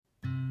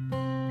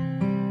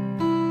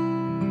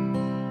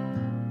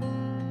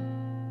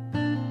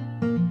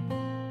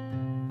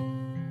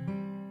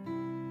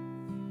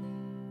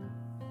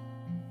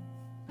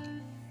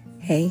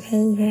Hey,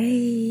 hey,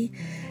 hey.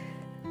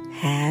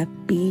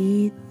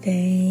 Happy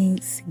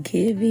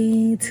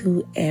Thanksgiving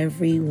to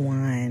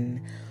everyone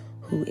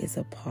who is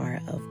a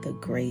part of the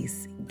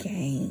Grace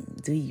Gang.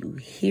 Do you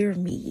hear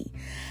me?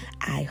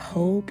 I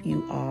hope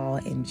you all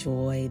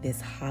enjoy this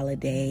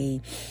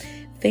holiday.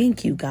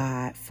 Thank you,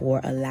 God,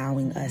 for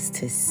allowing us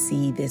to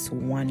see this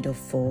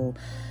wonderful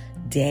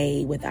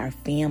day with our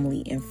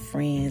family and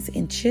friends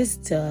and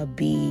just to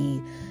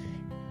be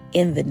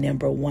in the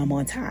number one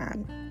more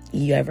time.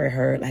 You ever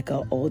heard like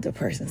an older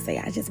person say,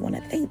 I just want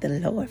to thank the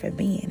Lord for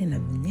being in the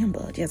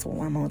number just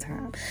one more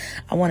time.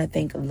 I want to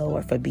thank the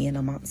Lord for being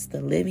amongst the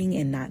living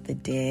and not the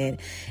dead.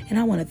 And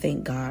I want to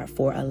thank God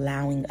for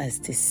allowing us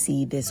to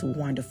see this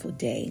wonderful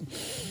day.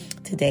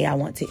 Today, I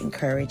want to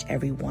encourage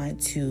everyone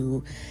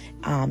to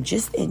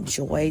just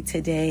enjoy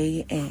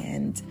today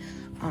and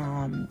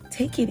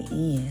take it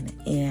in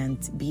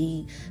and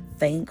be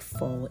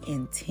thankful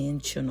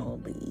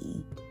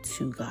intentionally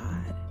to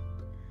God.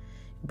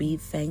 Be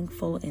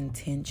thankful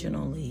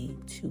intentionally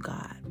to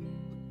God.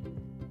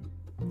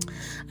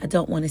 I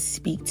don't want to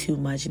speak too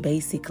much.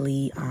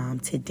 Basically,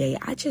 today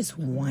I just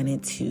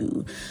wanted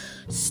to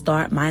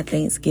start my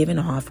Thanksgiving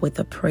off with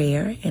a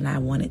prayer, and I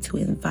wanted to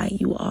invite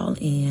you all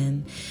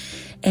in.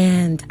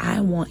 And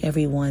I want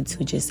everyone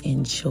to just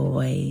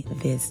enjoy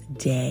this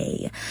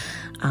day.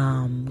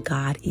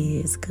 God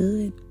is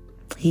good.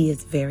 He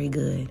is very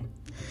good.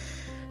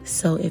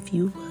 So if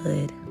you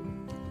would,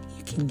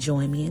 you can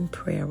join me in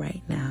prayer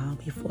right now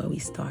before we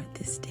start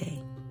this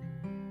day.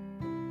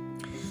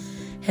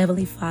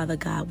 Heavenly Father,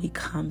 God, we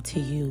come to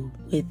you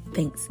with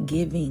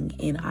thanksgiving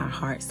in our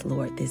hearts,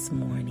 Lord, this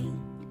morning.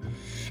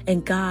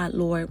 And God,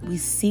 Lord, we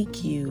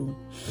seek you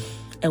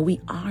and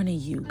we honor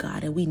you,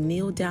 God, and we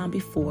kneel down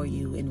before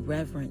you in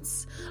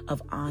reverence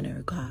of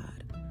honor,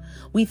 God.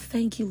 We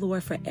thank you,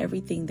 Lord, for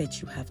everything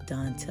that you have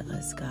done to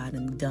us, God,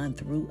 and done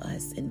through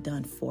us and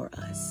done for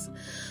us.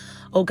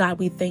 Oh, God,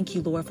 we thank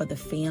you, Lord, for the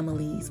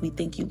families. We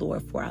thank you,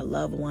 Lord, for our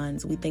loved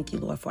ones. We thank you,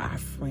 Lord, for our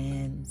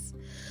friends.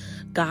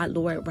 God,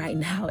 Lord, right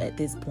now at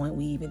this point,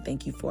 we even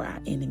thank you for our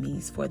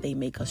enemies, for they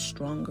make us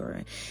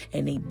stronger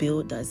and they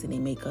build us and they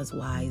make us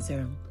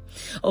wiser.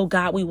 Oh,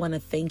 God, we want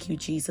to thank you,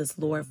 Jesus,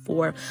 Lord,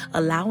 for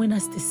allowing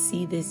us to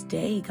see this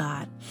day,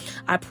 God.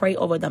 I pray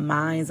over the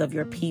minds of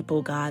your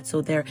people, God, so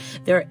they're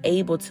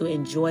able to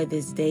enjoy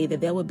this day, that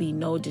there would be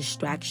no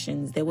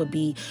distractions. There would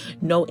be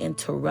no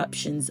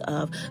interruptions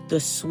of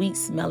the sweet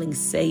smelling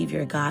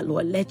Savior, God.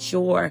 Lord, let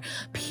your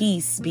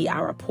peace be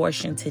our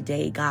portion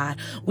today, God.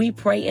 We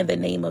pray in the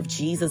name of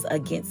Jesus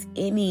against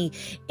any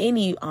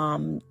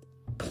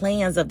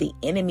plans of the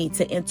enemy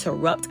to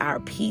interrupt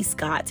our peace,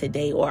 God,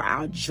 today, or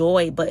our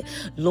joy. But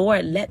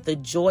Lord, let the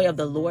joy of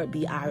the Lord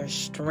be our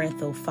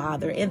strength, oh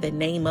Father, in the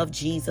name of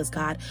Jesus,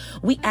 God.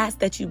 We ask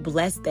that you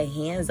bless the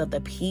hands of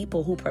the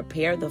people who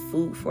prepare the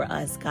food for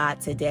us,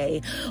 God,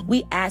 today.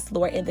 We ask,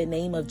 Lord, in the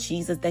name of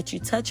Jesus, that you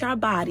touch our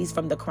bodies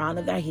from the crown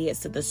of our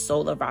heads to the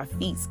sole of our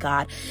feet,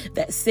 God,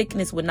 that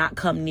sickness would not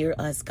come near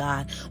us,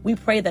 God. We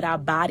pray that our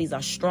bodies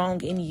are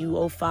strong in you,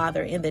 oh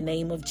Father, in the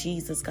name of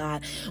Jesus,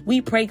 God.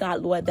 We pray,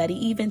 God, Lord, that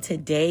even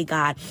today,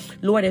 God,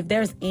 Lord, if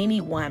there's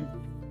anyone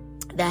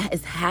that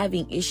is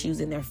having issues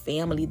in their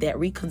family, that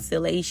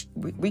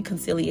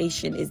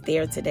reconciliation is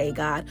there today,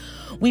 God.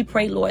 We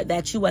pray, Lord,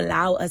 that you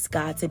allow us,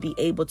 God, to be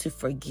able to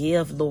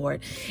forgive,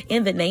 Lord,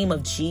 in the name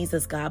of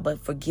Jesus, God.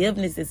 But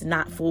forgiveness is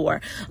not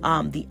for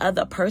the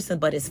other person,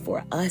 but it's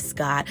for us,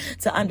 God,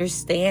 to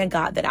understand,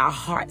 God, that our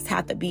hearts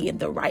have to be in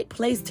the right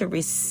place to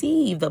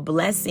receive the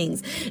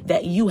blessings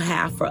that you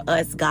have for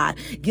us, God.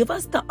 Give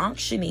us the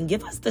unctioning,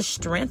 give us the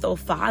strength, oh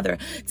Father,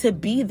 to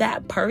be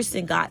that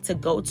person, God, to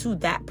go to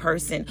that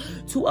person,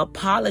 to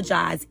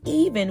apologize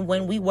even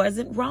when we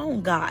wasn't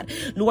wrong, God.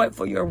 Lord,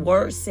 for your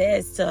word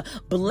says to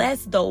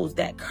bless those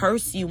that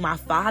curse you, my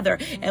Father,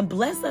 and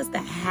bless us to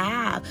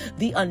have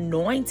the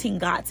anointing,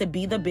 God, to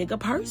be the bigger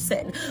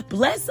person.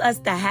 Bless us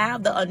to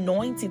have the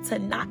anointing to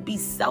not be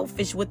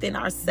selfish within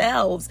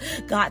ourselves,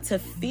 God, to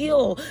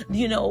feel,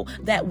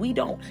 that we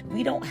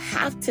don't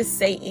have to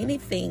say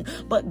anything,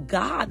 but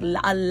God,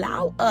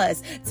 allow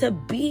us to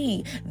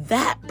be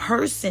that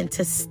person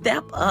to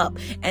step up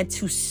and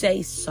to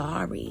say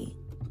sorry.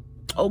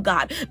 Oh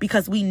God,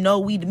 because we know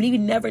we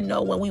never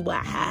know when we will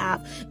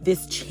have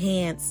this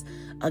chance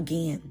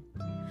again.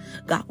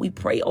 God, we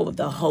pray over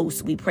the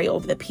hosts. We pray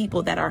over the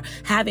people that are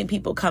having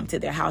people come to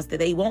their house, that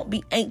they won't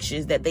be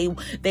anxious, that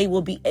they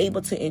will be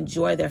able to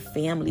enjoy their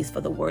families. For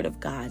the word of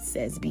God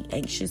says, be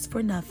anxious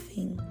for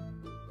nothing,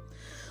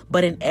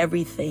 but in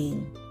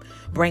everything,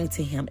 bring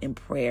to him in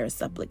prayer,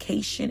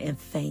 supplication, and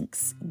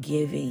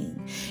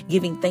thanksgiving.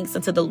 Giving thanks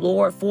unto the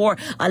Lord for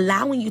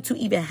allowing you to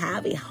even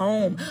have a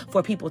home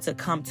for people to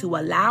come to,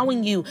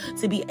 allowing you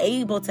to be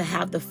able to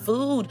have the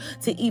food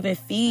to even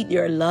feed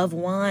your loved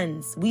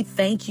ones. We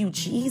thank you,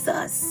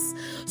 Jesus,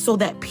 so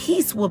that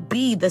peace will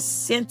be the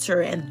center,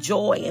 and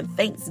joy and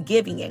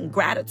thanksgiving and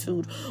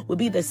gratitude will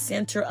be the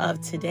center of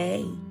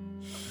today.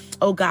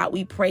 Oh God,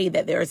 we pray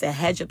that there is a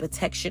hedge of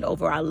protection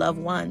over our loved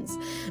ones,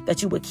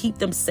 that you would keep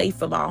them safe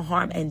from all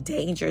harm and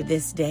danger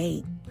this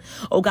day.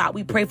 Oh God,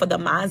 we pray for the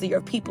minds of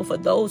your people, for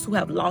those who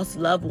have lost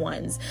loved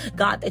ones.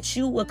 God, that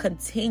you will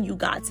continue,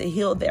 God, to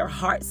heal their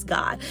hearts,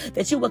 God.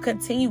 That you will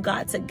continue,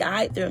 God, to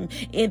guide them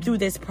in through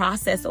this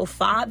process, oh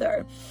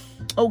Father.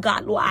 Oh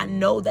God, Lord, I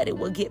know that it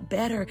will get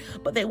better,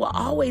 but they will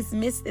always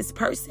miss this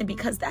person,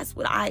 because that's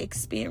what I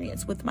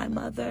experienced with my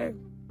mother.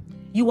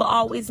 You will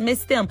always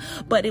miss them,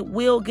 but it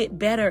will get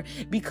better,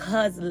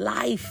 because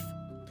life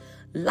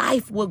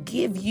will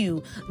give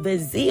you the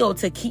zeal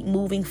to keep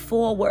moving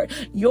forward.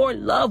 Your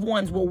loved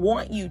ones will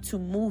want you to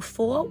move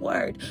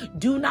forward.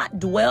 Do not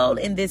dwell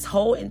in this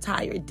whole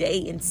entire day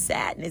in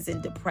sadness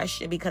and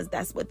depression, because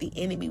that's what the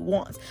enemy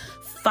wants.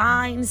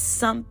 Find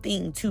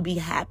something to be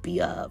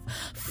happy of.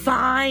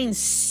 Find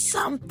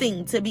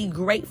something to be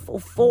grateful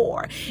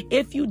for.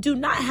 If you do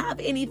not have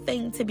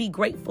anything to be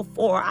grateful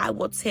for, I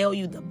will tell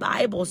you, the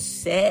Bible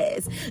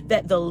says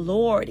that the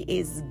Lord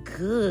is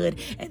good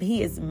and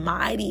he is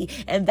mighty,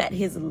 and that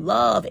his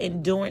love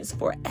endures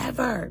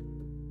forever.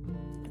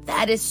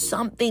 That is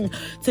something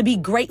to be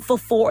grateful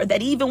for,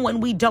 that even when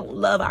we don't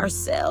love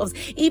ourselves,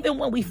 even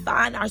when we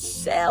find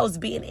ourselves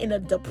being in a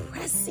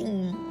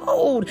depressing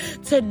mode,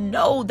 to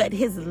know that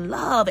his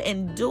love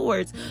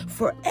endures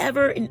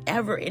forever and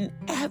ever and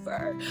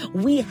ever.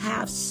 We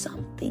have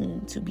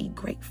something to be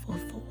grateful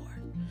for.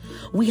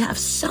 We have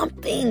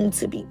something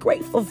to be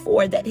grateful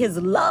for, that his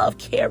love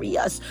carry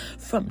us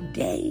from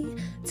day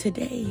to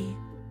day.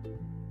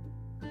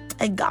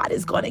 And God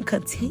is going to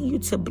continue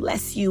to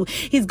bless you.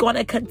 He's going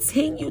to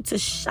continue to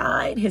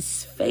shine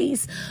his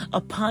face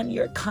upon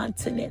your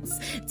countenance.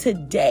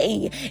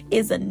 Today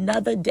is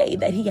another day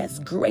that he has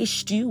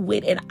graced you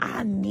with. And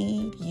I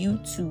need you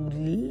to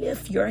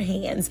lift your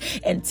hands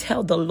and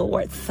tell the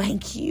Lord,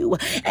 thank you.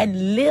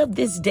 And live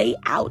this day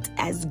out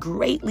as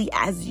greatly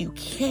as you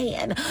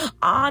can.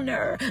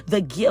 Honor the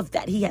gift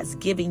that he has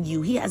given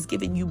you. He has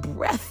given you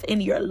breath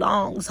in your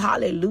lungs.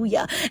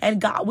 Hallelujah.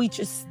 And God, we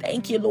just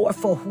thank you, Lord,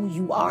 for who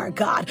you are.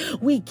 God,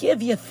 we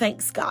give you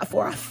thanks, God,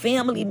 for our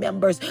family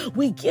members.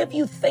 We give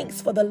you thanks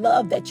for the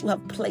love that you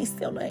have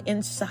placed on the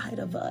inside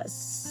of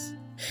us.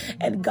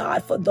 And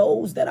God, for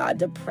those that are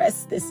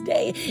depressed this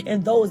day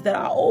and those that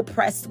are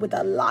oppressed with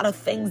a lot of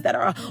things that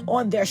are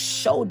on their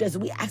shoulders,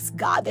 we ask,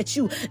 God, that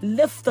you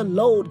lift the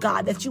load,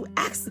 God, that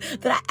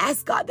I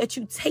ask, God, that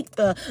you take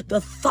the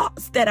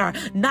thoughts that are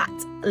not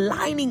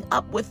lining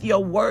up with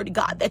your word,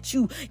 God, that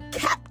you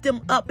cap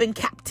them up in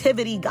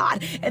captivity,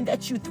 God, and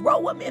that you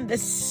throw them in the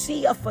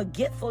sea of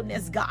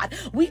forgetfulness, God.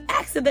 We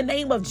ask in the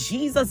name of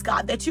Jesus,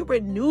 God, that you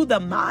renew the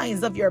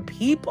minds of your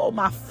people,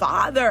 my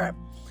Father.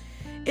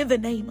 In the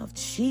name of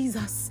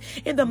Jesus,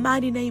 in the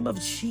mighty name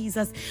of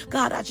Jesus,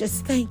 God, I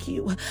just thank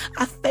you.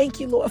 I thank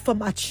you, Lord, for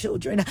my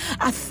children.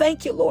 I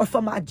thank you, Lord,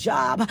 for my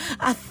job.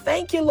 I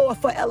thank you, Lord,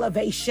 for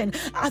elevation.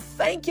 I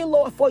thank you,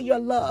 Lord, for your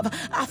love.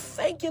 I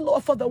thank you,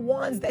 Lord, for the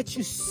ones that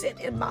you sent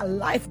in my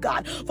life,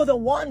 God, for the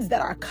ones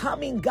that are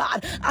coming,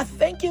 God. I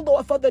thank you,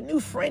 Lord, for the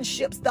new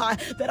friendships, God,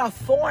 that are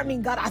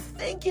forming, God. I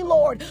thank you,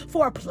 Lord,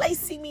 for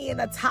placing me in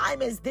a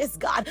time as this,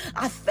 God.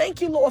 I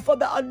thank you, Lord, for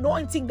the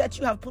anointing that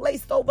you have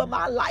placed over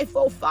my life,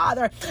 oh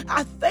Father.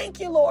 I thank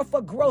you, Lord,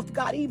 for growth,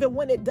 God, even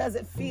when it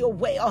doesn't feel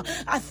well.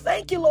 I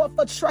thank you, Lord,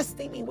 for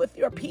trusting me with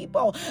your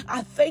people.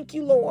 I thank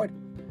you, Lord,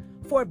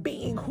 for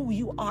being who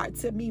you are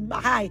to me,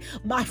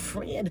 my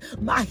friend,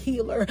 my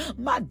healer,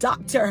 my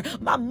doctor,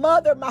 my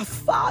mother, my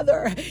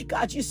father.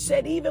 God, you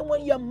said even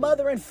when your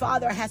mother and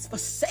father has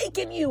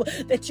forsaken you,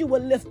 that you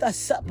will lift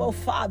us up, oh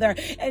Father.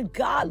 And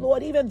God,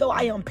 Lord, even though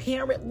I am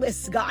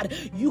parentless, God,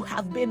 you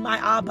have been my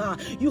Abba.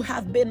 You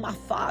have been my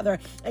Father.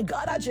 And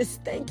God, I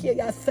just thank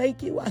you. I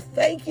thank you. I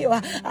thank you.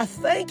 I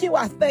thank you.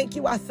 I thank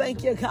you. I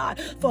thank you,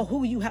 God, for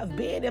who you have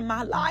been in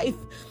my life.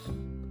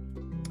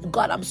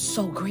 God, I'm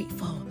so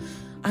grateful.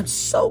 I'm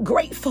so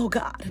grateful,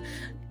 God,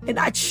 and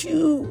I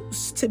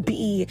choose to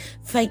be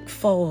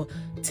thankful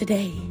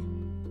today.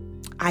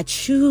 I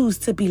choose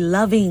to be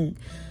loving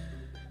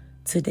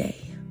today,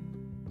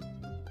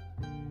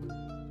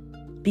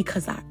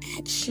 because our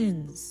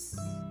actions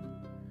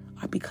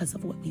are because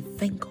of what we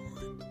think on.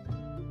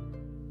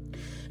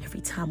 Every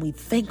time we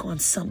think on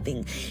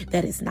something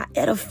that is not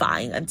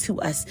edifying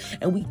unto us,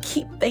 and we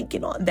keep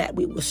thinking on that,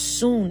 we will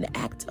soon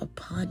act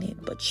upon it.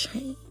 But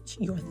change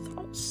your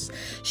thoughts,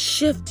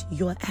 shift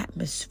your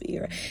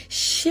atmosphere,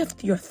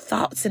 shift your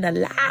thoughts, and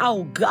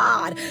allow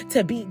God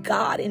to be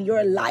God in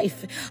your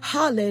life.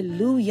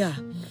 Hallelujah.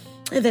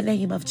 In the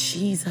name of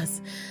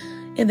Jesus.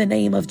 In the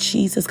name of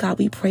Jesus, God,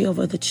 we pray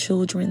over the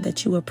children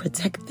that you will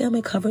protect them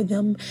and cover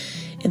them.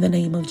 In the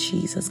name of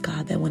Jesus,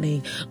 God, that when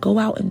they go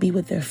out and be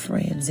with their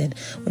friends and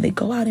when they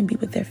go out and be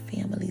with their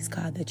families,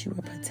 God, that you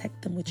will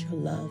protect them with your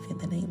love. In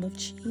the name of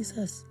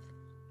Jesus.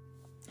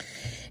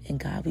 And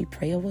God, we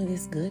pray over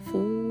this good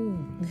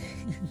food.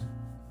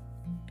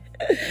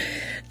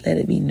 Let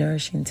it be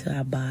nourishing to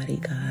our body,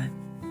 God.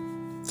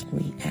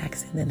 We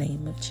ask in the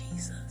name of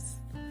Jesus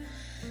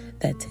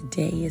that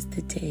today is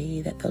the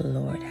day that the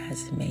Lord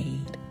has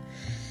made,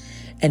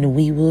 and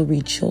we will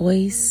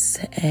rejoice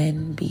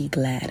and be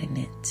glad in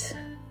it.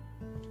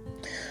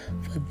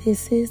 For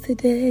this is the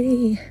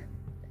day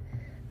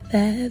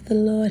that the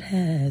Lord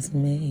has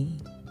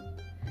made,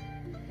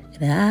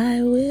 and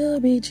I will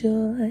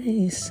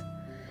rejoice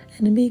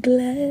and be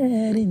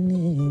glad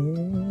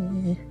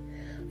in it,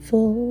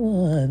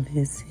 for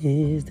this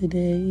is the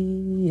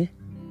day,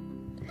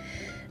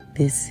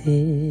 this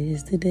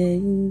is the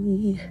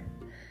day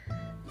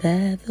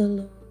that the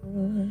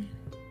Lord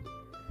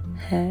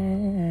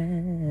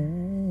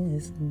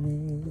has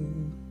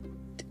made.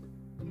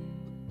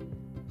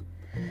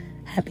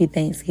 Happy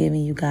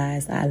Thanksgiving, you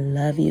guys. I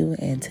love you.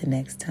 Until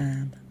next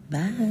time.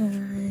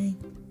 Bye.